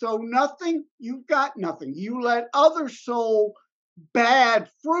 You sow nothing, you've got nothing. You let others sow bad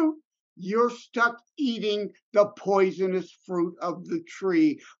fruit, you're stuck eating the poisonous fruit of the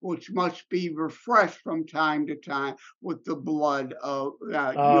tree, which must be refreshed from time to time with the blood of, you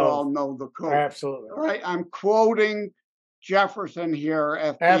all know the quote. Absolutely. Right? I'm quoting Jefferson here,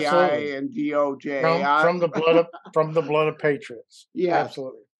 FBI and DOJ. From the blood of patriots. Yeah.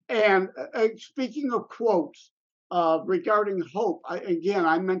 Absolutely. And speaking of quotes, regarding hope,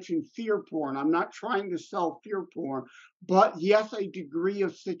 I mentioned fear porn. I'm not trying to sell fear porn, but yes, a degree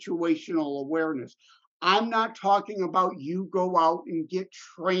of situational awareness. I'm not talking about you go out and get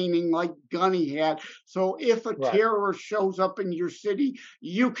training like Gunny had. So if a terrorist shows up in your city,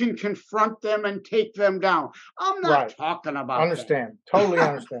 you can confront them and take them down. I'm not talking about that. Totally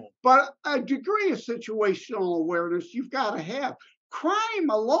understand. But a degree of situational awareness you've got to have. Crime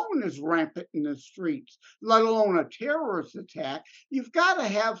alone is rampant in the streets, let alone a terrorist attack. You've got to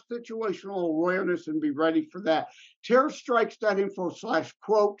have situational awareness and be ready for that.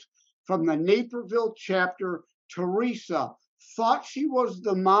 Terrorstrikes.info/quote from the Naperville chapter. Teresa thought she was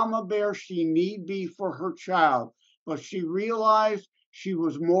the mama bear she need be for her child, but she realized she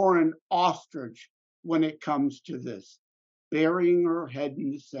was more an ostrich when it comes to this, burying her head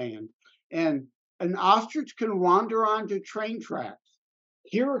in the sand. And an ostrich can wander onto train tracks,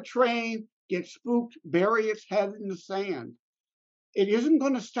 hear a train, get spooked, bury its head in the sand. It isn't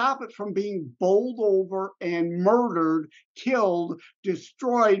going to stop it from being bowled over and murdered, killed,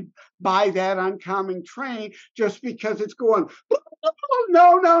 destroyed by that oncoming train just because it's going,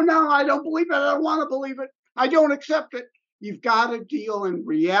 no, I don't believe it. I don't want to believe it. I don't accept it. You've got to deal in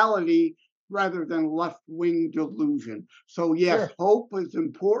reality rather than left-wing delusion. So yes, hope is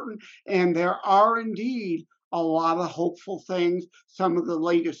important, and there are indeed a lot of hopeful things. Some of the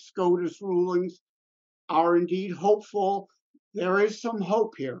latest SCOTUS rulings are indeed hopeful. There is some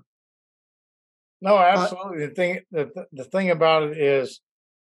hope here. No, absolutely. The thing about it is,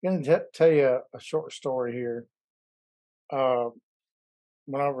 I'm going to tell you a short story here.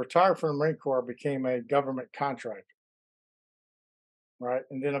 When I retired from the Marine Corps, I became a government contractor. Right.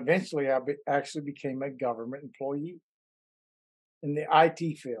 And then eventually I actually became a government employee in the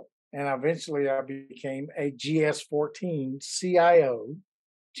IT field. And eventually I became a GS-14 CIO,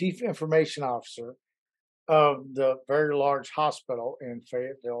 Chief Information Officer of the very large hospital in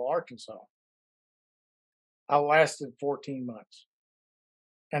Fayetteville, Arkansas. I lasted 14 months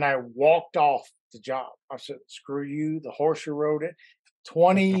and I walked off the job. I said, screw you, the horse you rode it.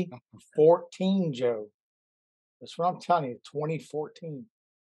 2014, Joe. That's what I'm telling you, 2014.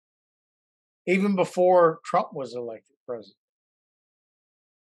 Even before Trump was elected president.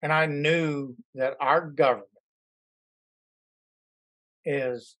 And I knew that our government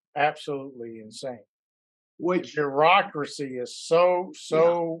is absolutely insane. Which bureaucracy is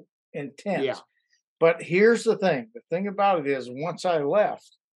so intense. Yeah. But here's the thing. The thing about it is, once I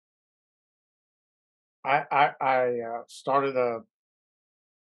left, I started a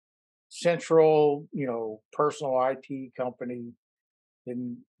central, personal IT company.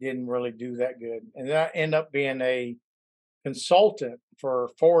 Didn't really do that good, and then I ended up being a consultant for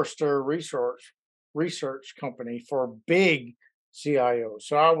Forrester research company for big CIOs.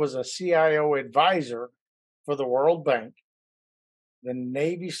 So I was a CIO advisor for the World Bank, the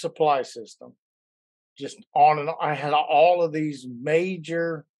Navy supply system, just on and on. I had all of these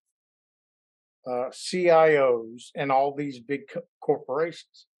major CIOs and all these big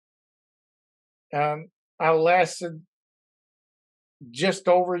corporations. And I lasted just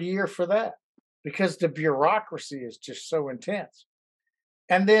over a year for that because the bureaucracy is just so intense.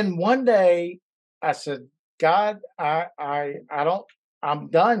 And then one day I said, God, I'm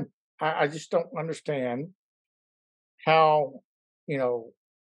done. I just don't understand how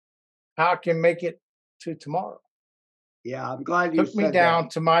I can make it to tomorrow. Yeah, I'm glad you took me down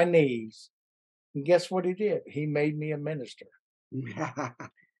to my knees. And guess what he did? He made me a minister.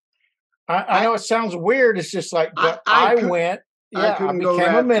 I know it sounds weird. It's just like, but I became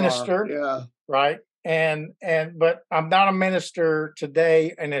a minister. Yeah. Right. But I'm not a minister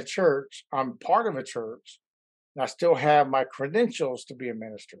today in a church. I'm part of a church. And I still have my credentials to be a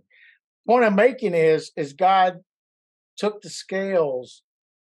minister. Point I'm making is God took the scales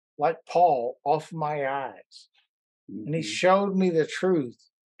like Paul off my eyes. Mm-hmm. And he showed me the truth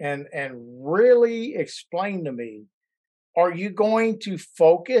and really explained to me, are you going to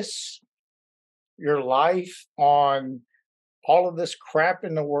focus your life on all of this crap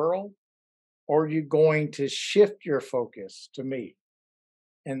in the world? Or are you going to shift your focus to me?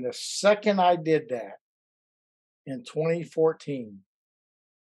 And the second I did that in 2014,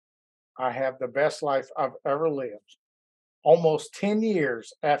 I have the best life I've ever lived. Almost 10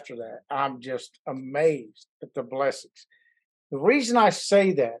 years after that, I'm just amazed at the blessings. The reason I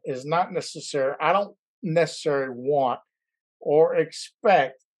say that is not necessary. I don't necessarily want or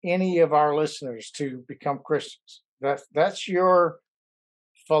expect any of our listeners to become Christians. That's your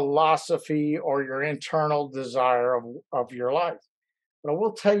philosophy or your internal desire of your life. But I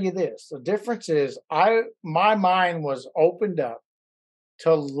will tell you this, the difference is my mind was opened up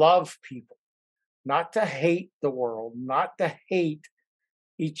to love people, not to hate the world, not to hate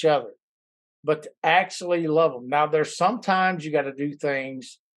each other, but to actually love them. Now, there's sometimes you got to do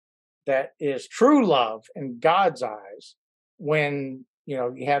things that is true love in God's eyes when,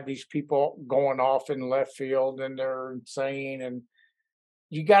 you have these people going off in left field and they're insane and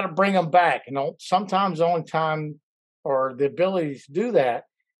you got to bring them back. Sometimes the only time or the ability to do that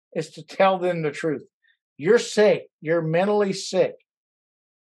is to tell them the truth. You're sick. You're mentally sick.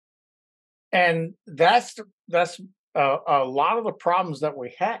 And that's a lot of the problems that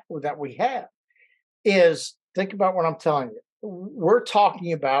we have is, think about what I'm telling you. We're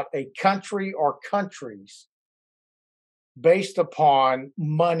talking about a country or countries based upon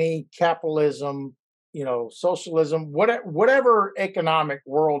money, capitalism, socialism, whatever economic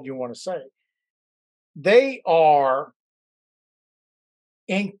world you want to say. They are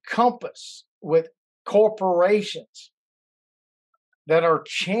encompassed with corporations that are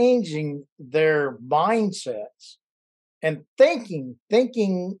changing their mindsets and thinking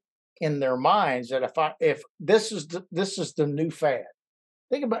in their minds that if this is the new fad.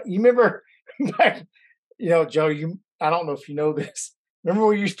 Think about, you remember back, Joe, I don't know if you know this. Remember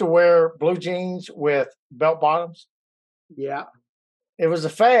we used to wear blue jeans with belt bottoms? Yeah. It was a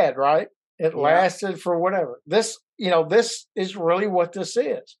fad, right? It lasted for whatever. This is really what this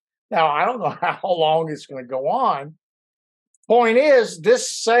is. Now, I don't know how long it's going to go on. Point is,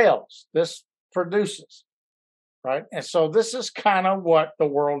 this sells, this produces, right? And so this is kind of what the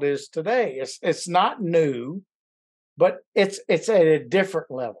world is today. It's not new, but it's at a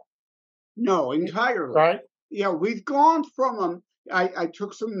different level. No, entirely. Right? Yeah, we've gone from I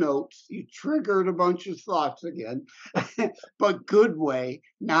took some notes. You triggered a bunch of thoughts again, but good way,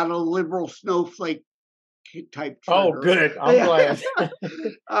 not a liberal snowflake type trigger. Oh, good. I'm glad.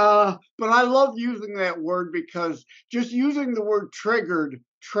 But I love using that word because just using the word triggered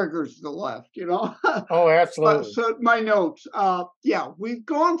triggers the left, you know? Oh, absolutely. So my notes, we've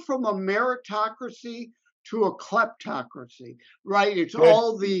gone from a meritocracy to a kleptocracy, right? It's Good.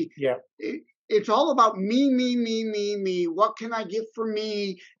 all Yeah. it's all about me. What can I get for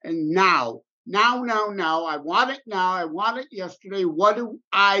me? And now. I want it now. I want it yesterday. What do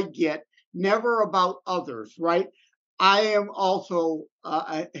I get? Never about others, right? I am also,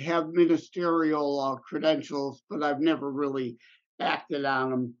 I have ministerial credentials, but I've never really acted on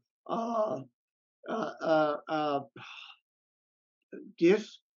them.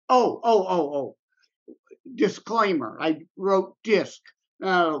 Disclaimer. I wrote disc.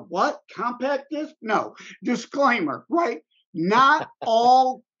 What? Compact disc? No. Disclaimer, right? Not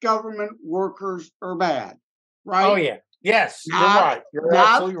all government workers are bad, right? Oh, yeah. Yes, you're right. You're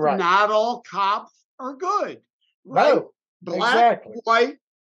absolutely right. Not all cops are good, right? No, Black, exactly. white,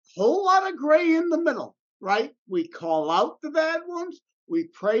 whole lot of gray in the middle, right? We call out the bad ones, we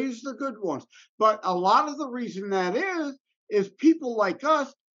praise the good ones. But a lot of the reason that is people like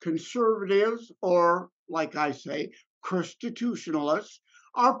us, conservatives, or like I say, constitutionalists,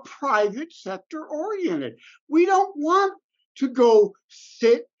 are private sector oriented. We don't want to go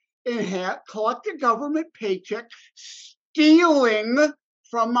sit and collect a government paycheck, stealing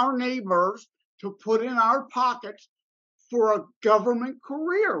from our neighbors to put in our pockets for a government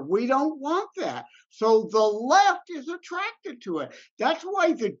career. We don't want that. So the left is attracted to it. That's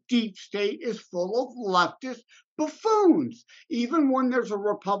why the deep state is full of leftist buffoons. Even when there's a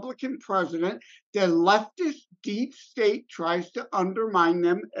Republican president, the leftist deep state tries to undermine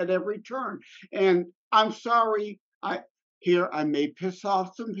them at every turn. And I'm sorry, I may piss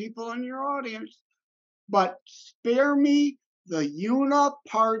off some people in your audience, but spare me the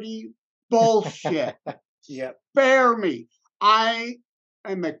uniparty bullshit. Yep. Spare me. I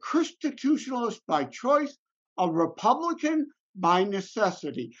am a constitutionalist by choice, a Republican by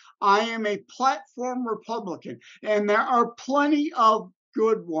necessity. I am a platform Republican, and there are plenty of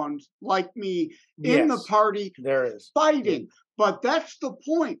good ones like me in the party there is fighting. But that's the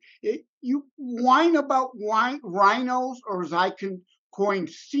point. You whine about rhinos, or as I can coin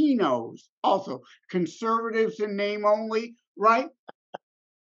CINOs, also conservatives in name only, right?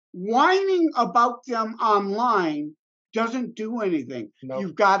 Whining about them online doesn't do anything. Nope.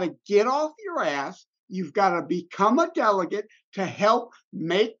 You've got to get off your ass. You've got to become a delegate to help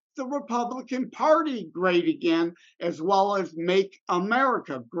make the Republican Party great again, as well as make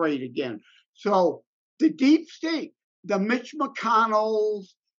America great again. So the deep state, the Mitch McConnells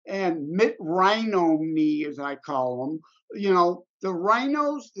and Mitt Rhino-me, as I call them, you know, the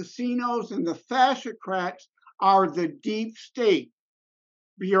rhinos, the CINOs, and the fascocrats are the deep state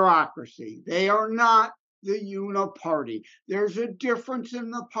bureaucracy. They are not the uniparty. There's a difference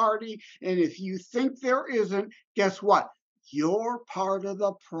in the party. And if you think there isn't, guess what? You're part of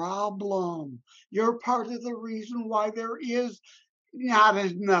the problem. You're part of the reason why there is not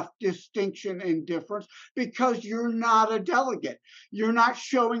enough distinction and difference, because you're not a delegate. You're not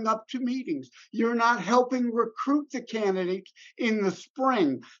showing up to meetings. You're not helping recruit the candidates in the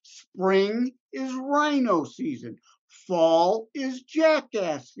spring. Spring is rhino season. Fall is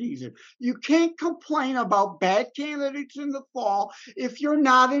jackass season. You can't complain about bad candidates in the fall if you're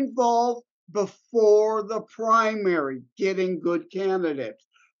not involved before the primary getting good candidates,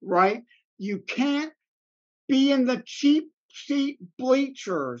 right? You can't be in the cheap seat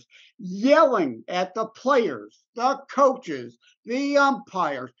bleachers yelling at the players, the coaches, the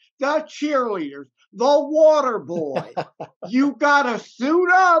umpires, the cheerleaders, the water boy. You got to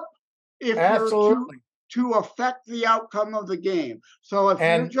suit up if Absolutely. you're to affect the outcome of the game. So if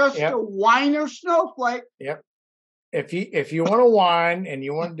you're just a whiner snowflake. Yep. If you want to whine and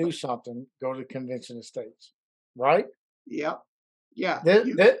you want to do something, go to the Convention of States, right? Yep. Yeah.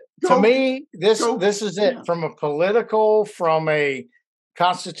 To me, this is it. Yeah. From a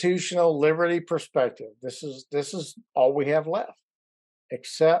constitutional liberty perspective. This is all we have left,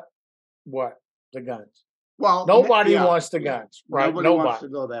 except what? The guns. Well, nobody wants the guns, right? Nobody wants to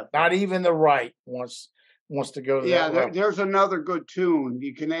go that far. Not even the right wants to go to that. Yeah, there's another good tune.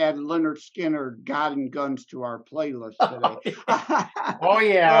 You can add Leonard Skinner, "God and Guns" to our playlist today. Oh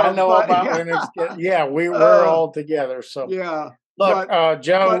yeah, I know about Leonard Skinner. Yeah, we're all together. So yeah. Look,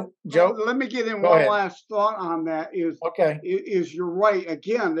 Joe. Let me get in one last thought on that. Is you're right.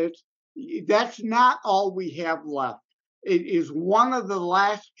 Again, that's not all we have left. It is one of the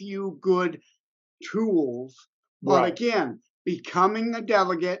last few good tools. But again, becoming a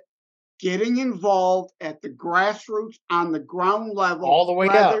delegate getting involved at the grassroots on the ground level, all the way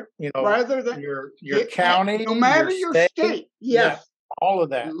up. rather than your county, no matter your state, yes, all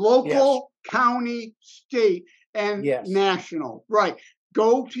of that, local, county, state, and national, right.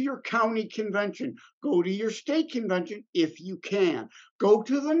 Go to your county convention. Go to your state convention if you can. Go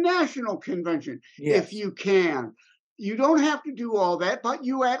to the national convention if you can. You don't have to do all that, but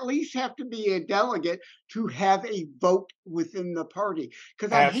you at least have to be a delegate to have a vote within the party.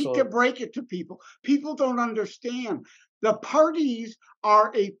 Because I hate to break it to people. People don't understand. The parties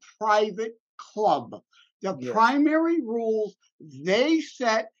are a private club. The primary rules they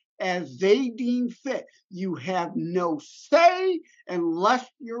set as they deem fit. You have no say unless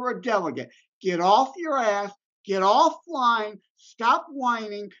you're a delegate. Get off your ass, get offline, stop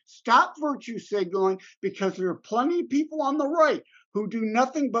whining, stop virtue signaling, because there are plenty of people on the right who do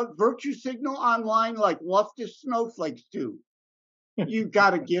nothing but virtue signal online like leftist snowflakes do. You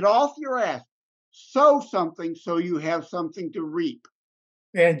got to get off your ass, sow something so you have something to reap.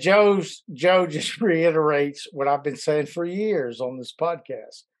 And Joe just reiterates what I've been saying for years on this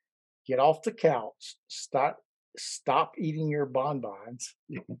podcast. Get off the couch. Stop eating your bonbons.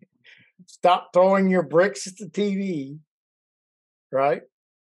 Stop throwing your bricks at the TV, right?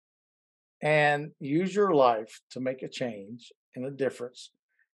 And use your life to make a change and a difference.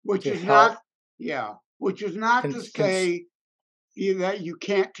 Which is not to say that you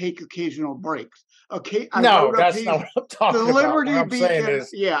can't take occasional breaks. Okay, no, that's not what I'm talking about. Liberty Beacon.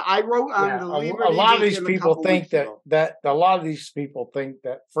 I wrote on the Liberty Beacon. A lot of these people think that a lot of these people think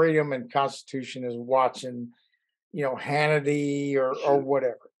that freedom and Constitution is watching, Hannity or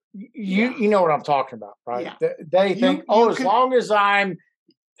whatever. You know what I'm talking about, right? Yeah. They think, as long as I'm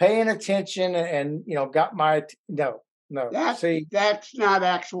paying attention and got my no. That's not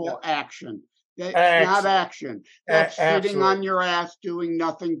actual action. That's not action. That's sitting on your ass doing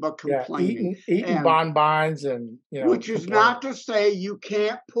nothing but complaining. Eating bonbons and which is not to say you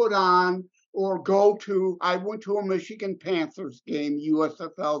can't put on or go to. I went to a Michigan Panthers game,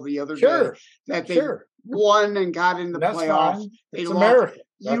 USFL, the other day that they won and got in the playoffs. Fine. They lost. America.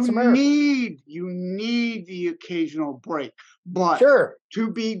 You need the occasional break, but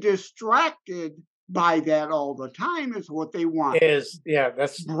to be distracted by that all the time is what they want. That's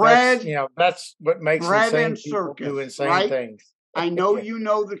what makes bread insane and circus, people do insane things. I know you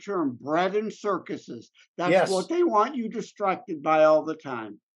know the term bread and circuses. That's what they want you distracted by all the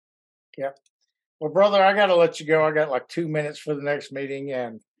time. Yep. Well, brother, I got to let you go. I got like 2 minutes for the next meeting,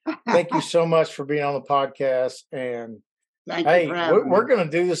 and thank you so much for being on the podcast. And we're going to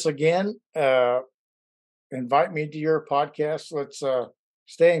do this again. Invite me to your podcast. Let's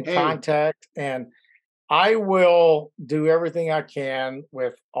stay in contact, and I will do everything I can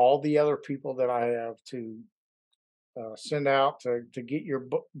with all the other people that I have to send out to get your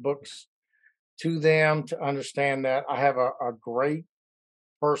books to them, to understand that. I have a great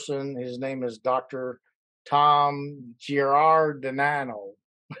person. His name is Dr. Tom Giardinano.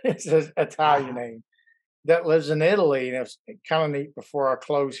 It's an Italian name that lives in Italy, and it's kind of neat. Before I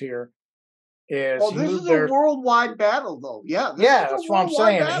close here, this is a worldwide battle, though. That's what I'm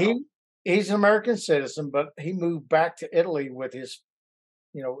saying. Battle. He's an American citizen, but he moved back to Italy with his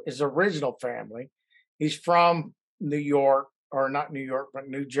original family. He's from New York, or not New York, but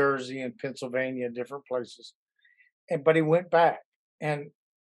New Jersey and Pennsylvania, different places. But he went back, and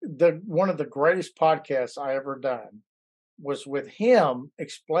one of the greatest podcasts I ever done was with him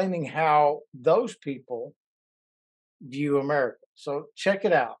explaining how those people view America. So check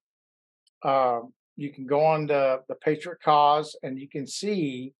it out. You can go on to the Patriot Cause, and you can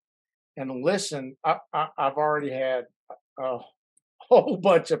see and listen. I've already had a whole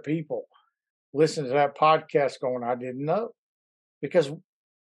bunch of people listen to that podcast going, I didn't know, because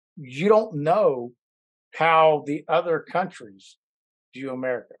you don't know how the other countries view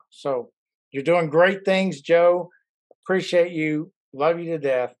America. So you're doing great things, Joe. Appreciate you. Love you to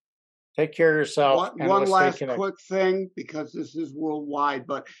death. Take care of yourself. One last quick thing, because this is worldwide,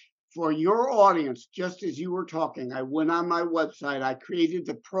 but for your audience, just as you were talking, I went on my website. I created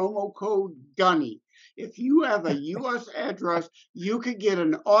the promo code Gunny. If you have a U.S. address, you could get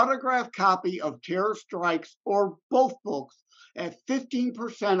an autographed copy of Terror Strikes or both books at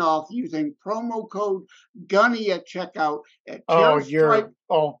 15% off using promo code Gunny at checkout. At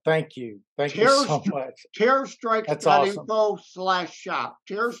thank you. Thank you so much. TerrorStrikes.info/shop.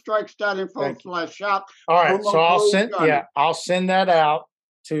 TerrorStrikes.info/shop. All right, so I'll send that out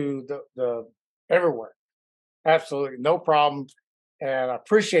to the everywhere. Absolutely, no problem. And I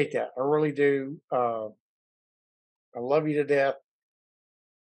appreciate that. I really do. I love you to death.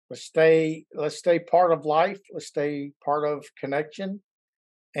 Let's stay part of life. Let's stay part of connection.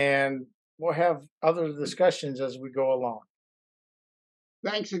 and we'll have other discussions as we go along.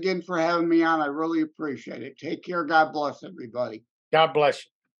 Thanks again for having me on. I really appreciate it. Take care. God bless everybody. God bless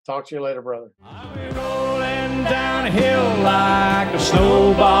you. Talk to you later, brother. I'll be rolling down a hill like a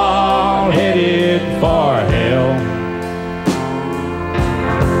snowball headed for hell,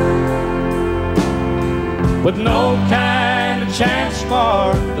 with no kind of chance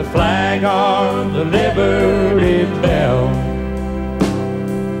for the flag or the Liberty Bell.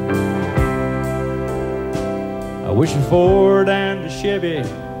 I wish a Ford and a Chevy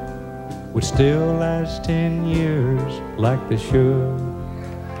would still last 10 years like they should.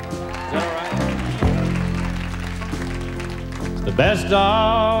 The best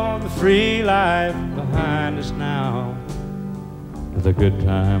of the free life behind us now, the good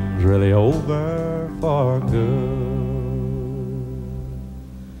times really over for good.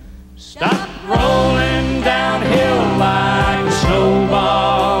 Stop rolling downhill like a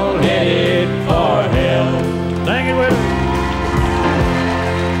snowball headed for hell. Sing it with me.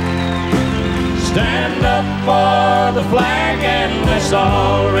 Stand up for the flag and let's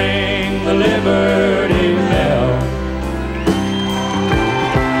all ring the Liberty Bell.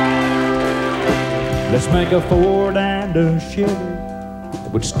 Let's make a Ford and a Chevy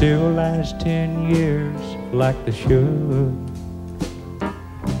that would still last 10 years like they should.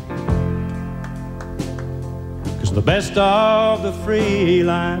 'Cause the best of the free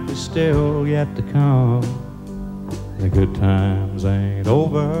life is still yet to come. The good times ain't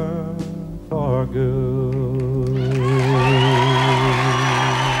over for good.